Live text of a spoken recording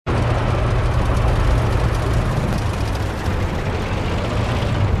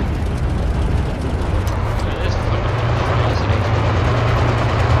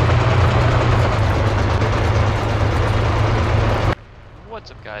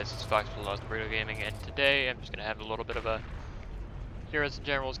guys, it's Fox Lost Burrito Gaming, and today I'm just gonna have a little bit of a Heroes and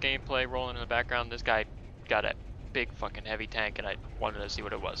Generals gameplay rolling in the background. This guy got a big fucking heavy tank, and I wanted to see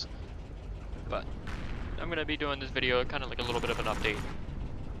what it was. But I'm gonna be doing this video kind of like a little bit of an update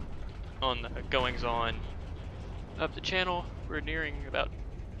on the goings on of the channel. We're nearing about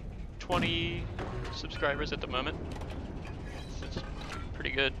 20 subscribers at the moment. It's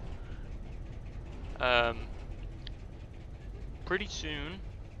pretty good.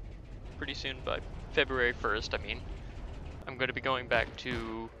 Pretty soon by February 1st, I mean, I'm going to be going back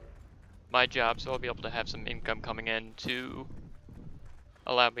to my job, so I'll be able to have some income coming in to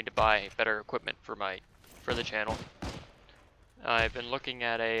allow me to buy better equipment for the channel. I've been looking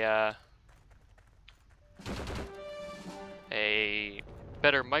at a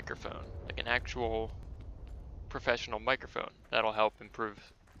better microphone, like an actual professional microphone. That'll help improve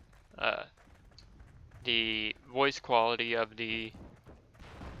the voice quality of the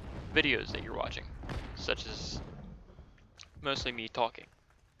videos that you're watching, such as mostly me talking.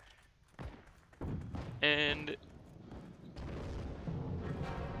 And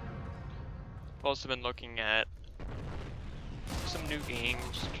I've also been looking at some new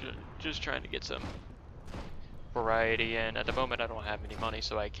games, just trying to get some variety, and at the moment I don't have any money,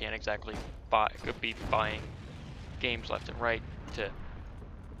 so I can't exactly be buying games left and right to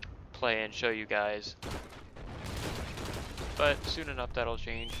play and show you guys. But soon enough that'll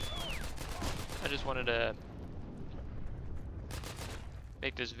change. I just wanted to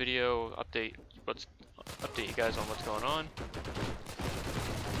make this video update you guys on what's going on.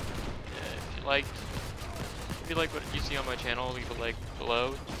 If you like what you see on my channel, leave a like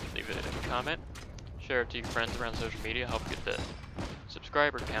below, leave it in a comment, share it to your friends around social media, help get the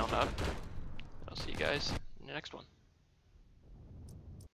subscriber count up. I'll see you guys in the next one.